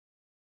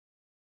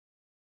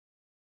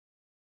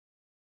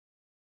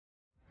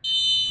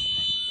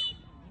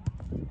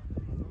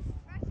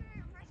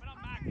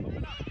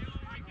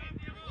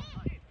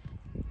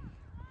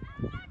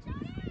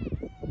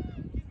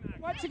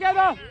Right,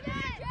 together.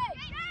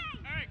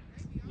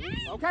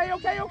 Okay,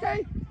 okay,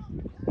 okay.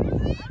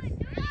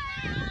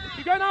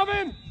 Keep going,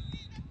 Alvin.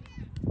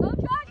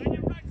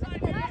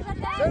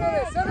 Send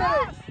it, send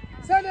it,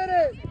 send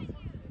it.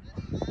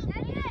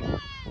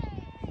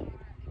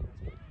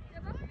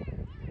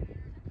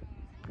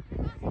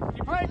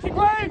 Keep playing, keep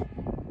playing.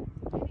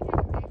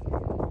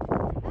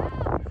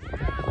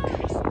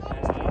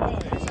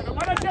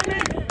 Well done,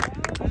 Jamie.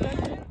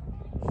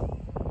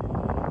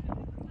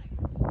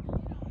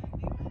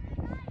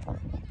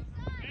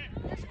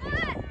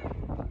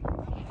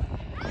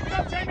 Keep it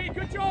up, Jamie.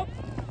 Good job.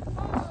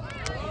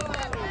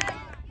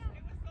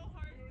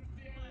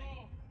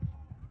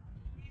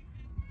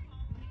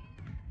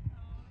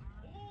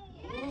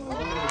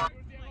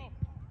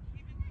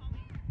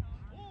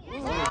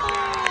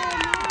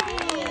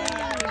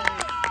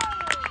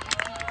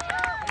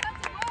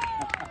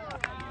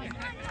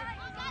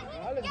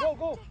 Go,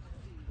 go.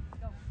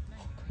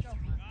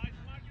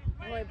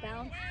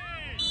 Bounce.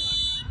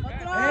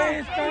 Hey,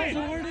 it's bounce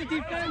over the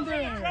defender.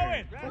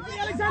 Okay,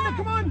 Alexander,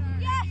 come on.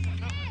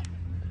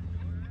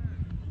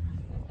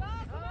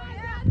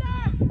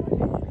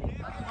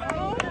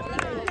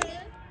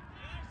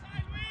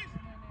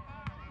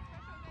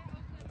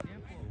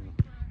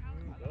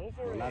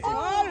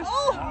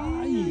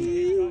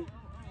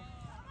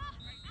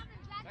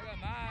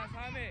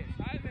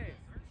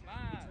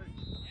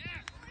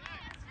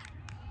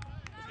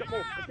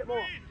 Let's get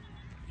more.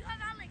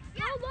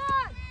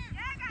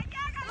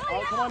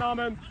 Oh, come on,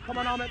 Armin. Come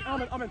on, Armin.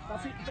 Armin.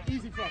 That's it.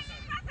 Easy for us.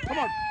 Come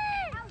on.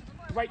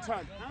 Great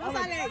turn.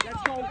 Armin, let's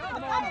go.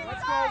 Come on.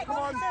 Let's go. Come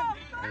on.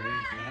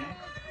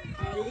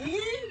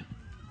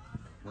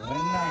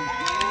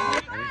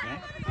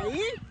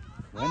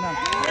 Buena.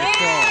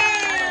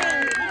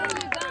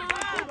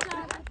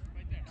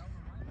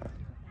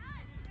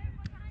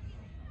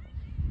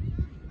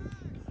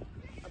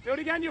 Do it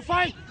again. You're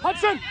fine.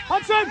 Hudson.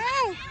 Hudson.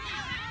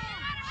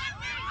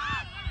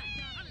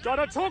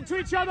 Gotta talk to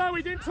each other.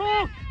 We didn't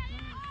talk.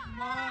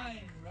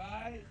 Mine,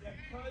 right? The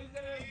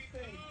president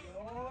said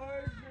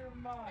yours or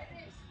mine?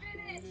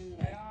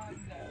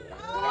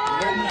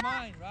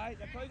 Mine, right?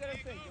 The president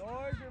said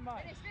yours or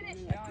mine?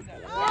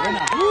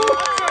 Buena.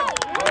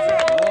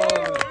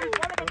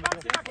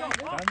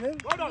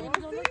 Well done.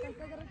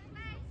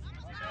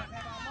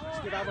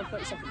 Just give Alvin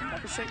 30 seconds.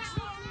 Back to 6.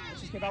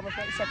 Just give Alvin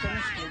 30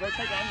 seconds. We'll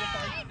rotate down. You're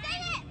fine.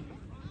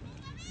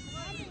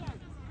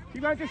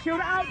 Keep going. Just shield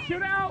it out.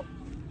 Shield it out.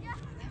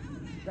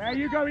 There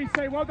you go,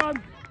 Issei. Well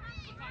done.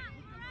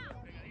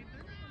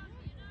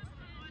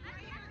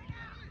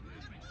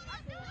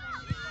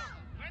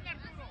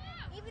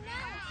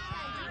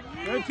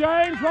 Good,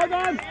 James. Well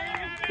done.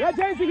 Yeah,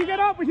 James, we can get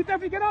up. We can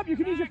definitely get up. You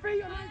can use your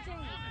feet.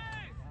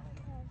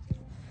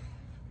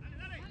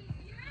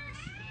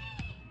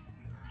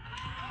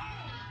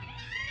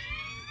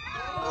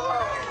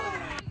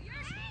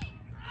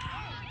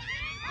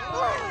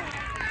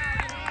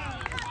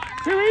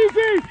 Too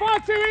easy. Far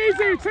too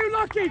easy. Too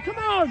lucky. Come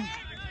on.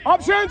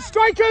 Options.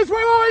 Strikers,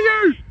 where are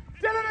you?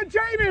 Dylan and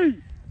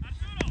Jamie.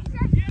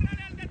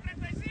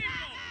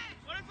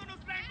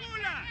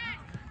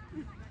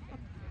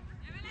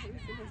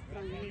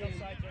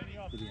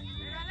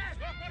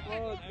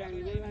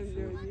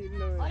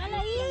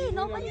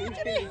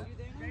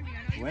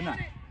 Buena.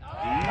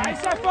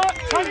 Nice effort.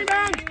 Turning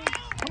down.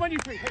 Come on, you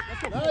three. Hey,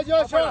 let's go. Nice,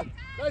 Joshua.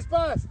 Nice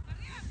pass.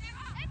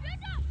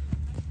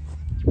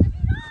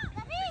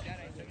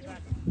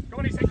 Go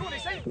on, Issei. Go on,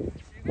 Issei.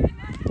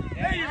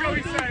 There you go,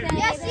 Issei.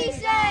 Yes,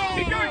 Issei.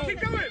 Keep going, keep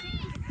going.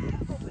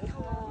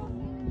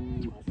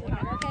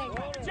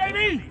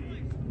 Jamie.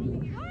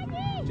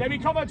 Jamie,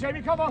 cover.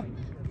 Jamie, cover.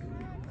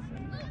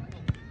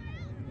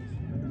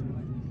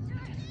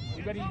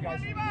 You ready, you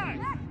guys?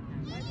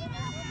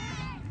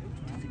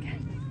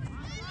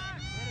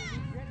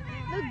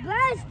 Look,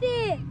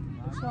 blasted.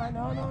 That's right.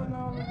 No.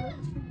 We're good.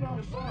 Keep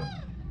going.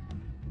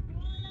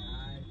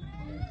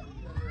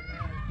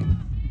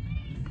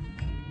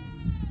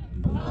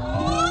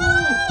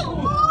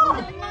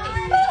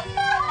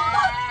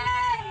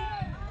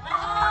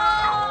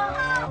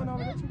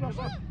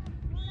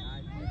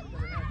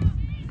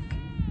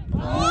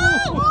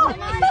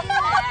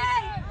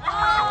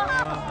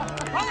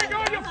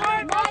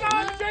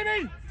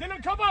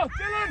 Dylan, cover!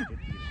 Dylan!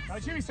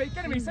 Don't you, Issei.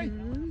 Get him, Issei.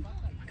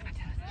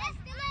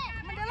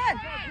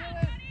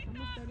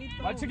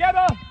 Right,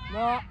 together.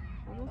 No.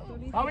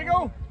 How we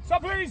go?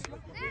 Stop, please.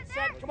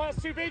 Set. Come on,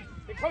 it's too big.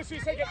 Get closer,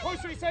 Issei. Get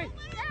closer, Issei.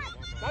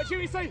 Don't you,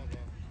 Issei.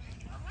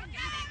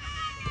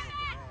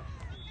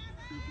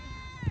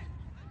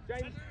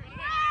 James.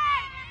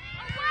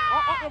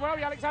 Up, where are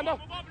we, Alexander?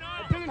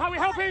 Dylan, how are we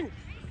helping?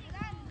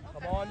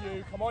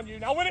 Come on, you.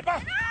 Now win it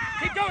back.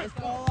 Keep going.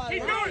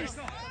 Keep going.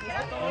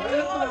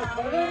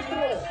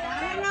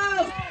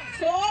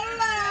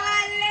 Sola,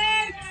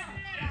 Alex.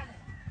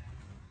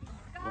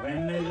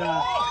 Buena.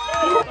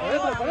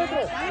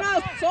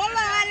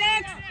 Sola,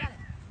 Alex.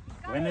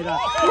 Buena.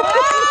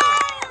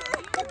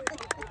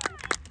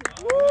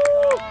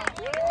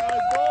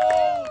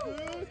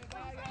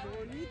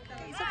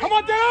 Come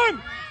on, Dylan.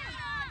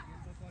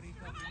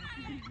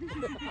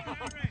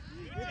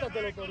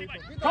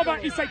 Cover,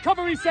 Issei,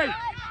 cover, Issei.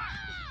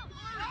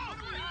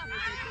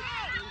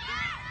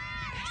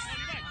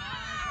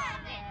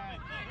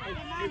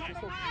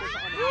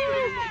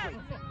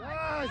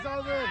 Nice,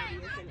 Alvin.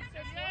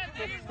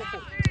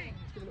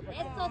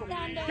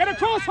 Get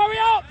across, hurry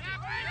up.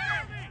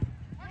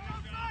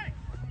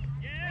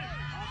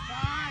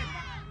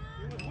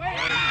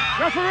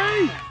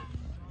 Referee.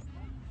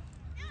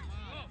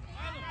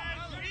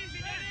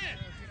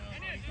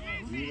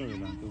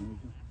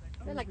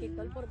 Se la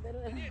quitó el portero.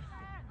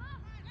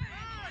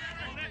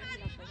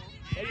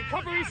 There you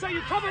cover, Issei,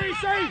 you cover,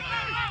 Issei.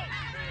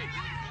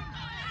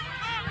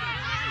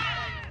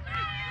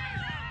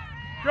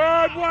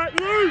 Good work,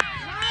 Luke.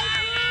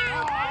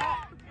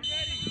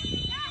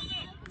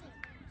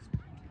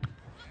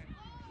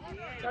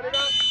 Turn it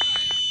up.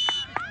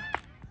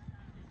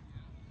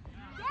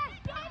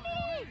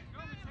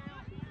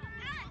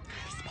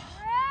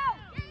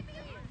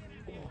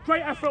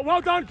 Great effort,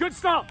 well done, good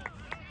start.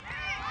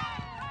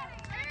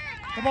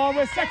 Come on,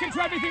 we're second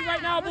to everything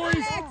right now,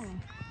 boys.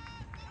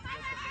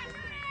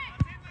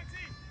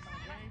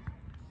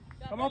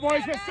 Come on,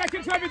 boys, we're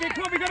second to everything.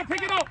 Come on, we got to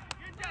pick it up.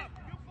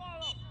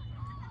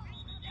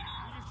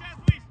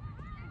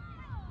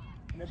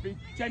 And then be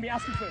Jamie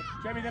asking for it.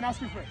 Jamie then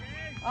asking for it.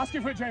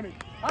 Asking for it, Jamie.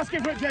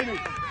 Asking for it, Jamie.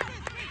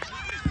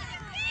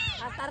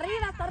 Hasta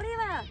arriba, hasta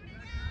arriba.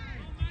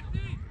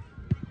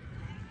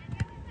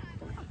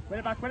 Win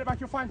it back,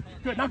 you're fine.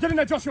 Good, now get in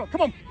there, Joshua,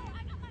 come on.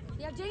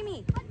 Yeah,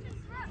 Jamie.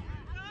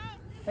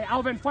 Hey,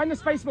 Alvin, find the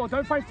space more.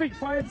 Don't find feet,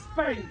 find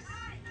space.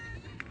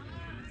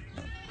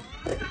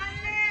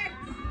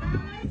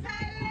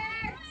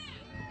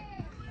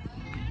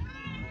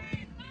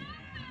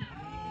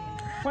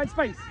 Find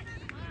space.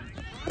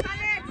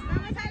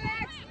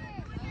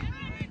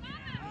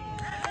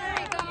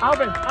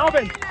 Alvin,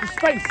 the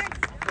space.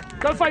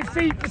 Don't find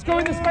feet, just go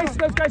in the space for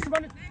those guys to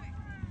run it.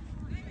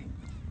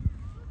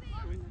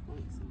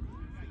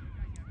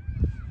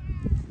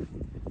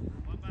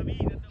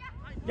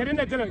 Get in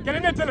there, Dylan. Get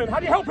in there, Dylan. How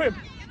do you help him?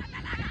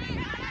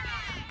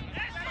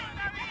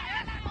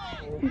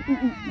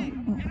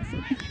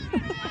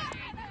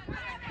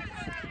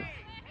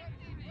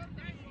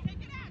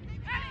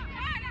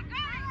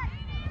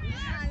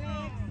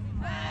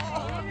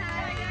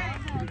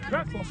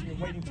 You're crossing and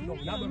waiting too long.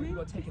 In that moment, you've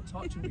got to take a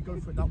touch and we go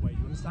for it that way.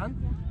 You understand?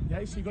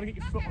 Yeah, so you've got to get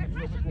your foot on it a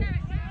little bit more.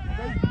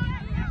 Okay?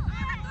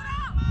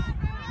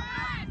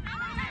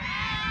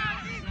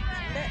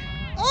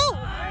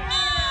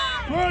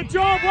 Good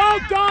job, well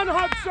done,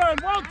 Hudson,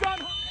 well done.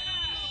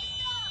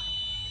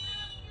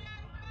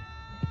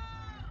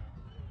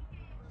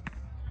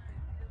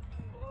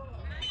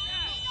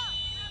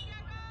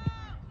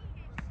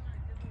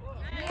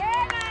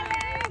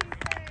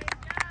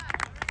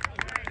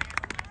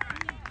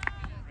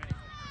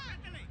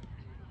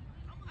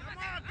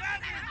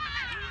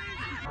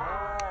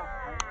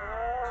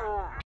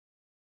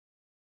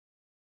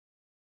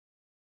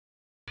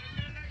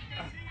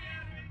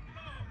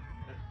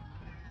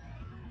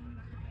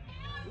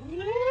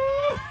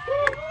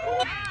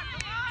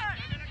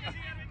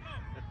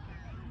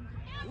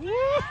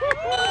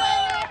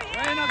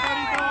 Buena,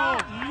 Torito.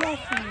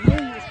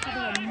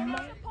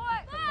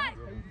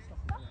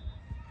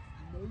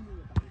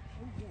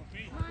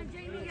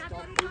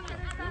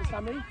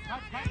 Sammy?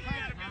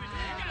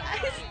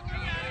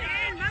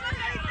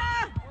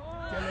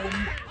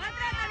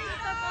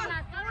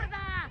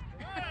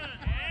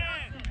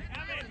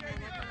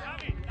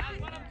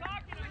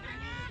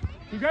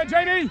 You good,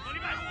 Jamie?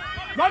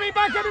 Running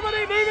back,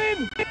 everybody,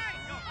 moving!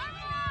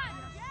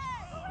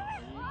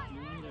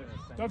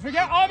 Don't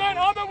forget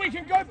Armand, we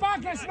can go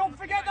back, let's not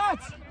forget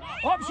that!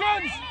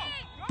 Options!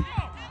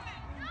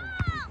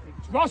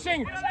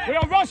 Rushing, we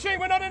are rushing,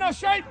 we're not in our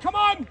shape, come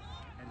on!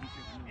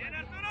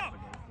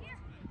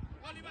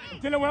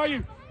 Dylan, where are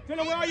you?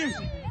 Dylan, where are you?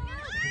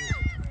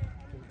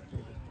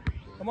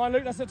 Come on,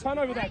 Luke, that's a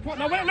turnover there. Come on,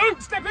 now wait,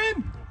 Luke, step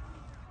in!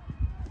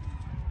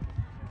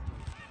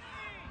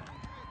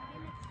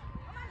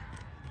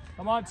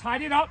 Come on,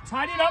 tidy it up,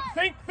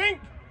 think!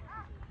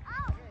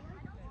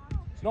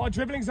 It's not a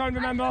dribbling zone,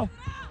 remember.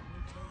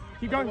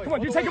 Keep going, come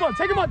on, you take him on!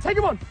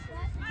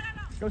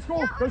 Go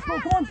score,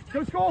 come on,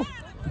 go score!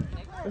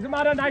 Doesn't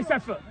matter, nice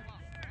effort.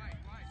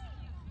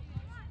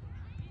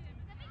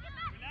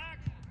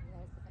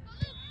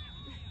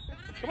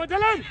 Come on,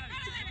 Dylan!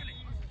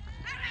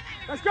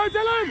 Let's go,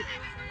 Dylan!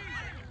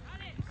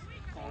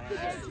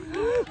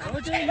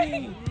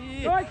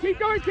 All right, keep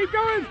going!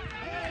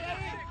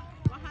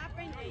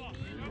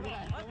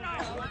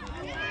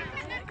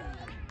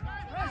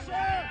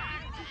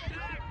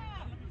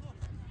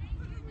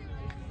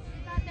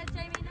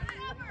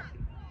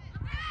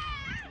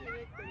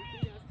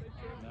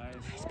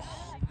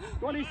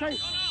 Go on,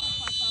 Issei.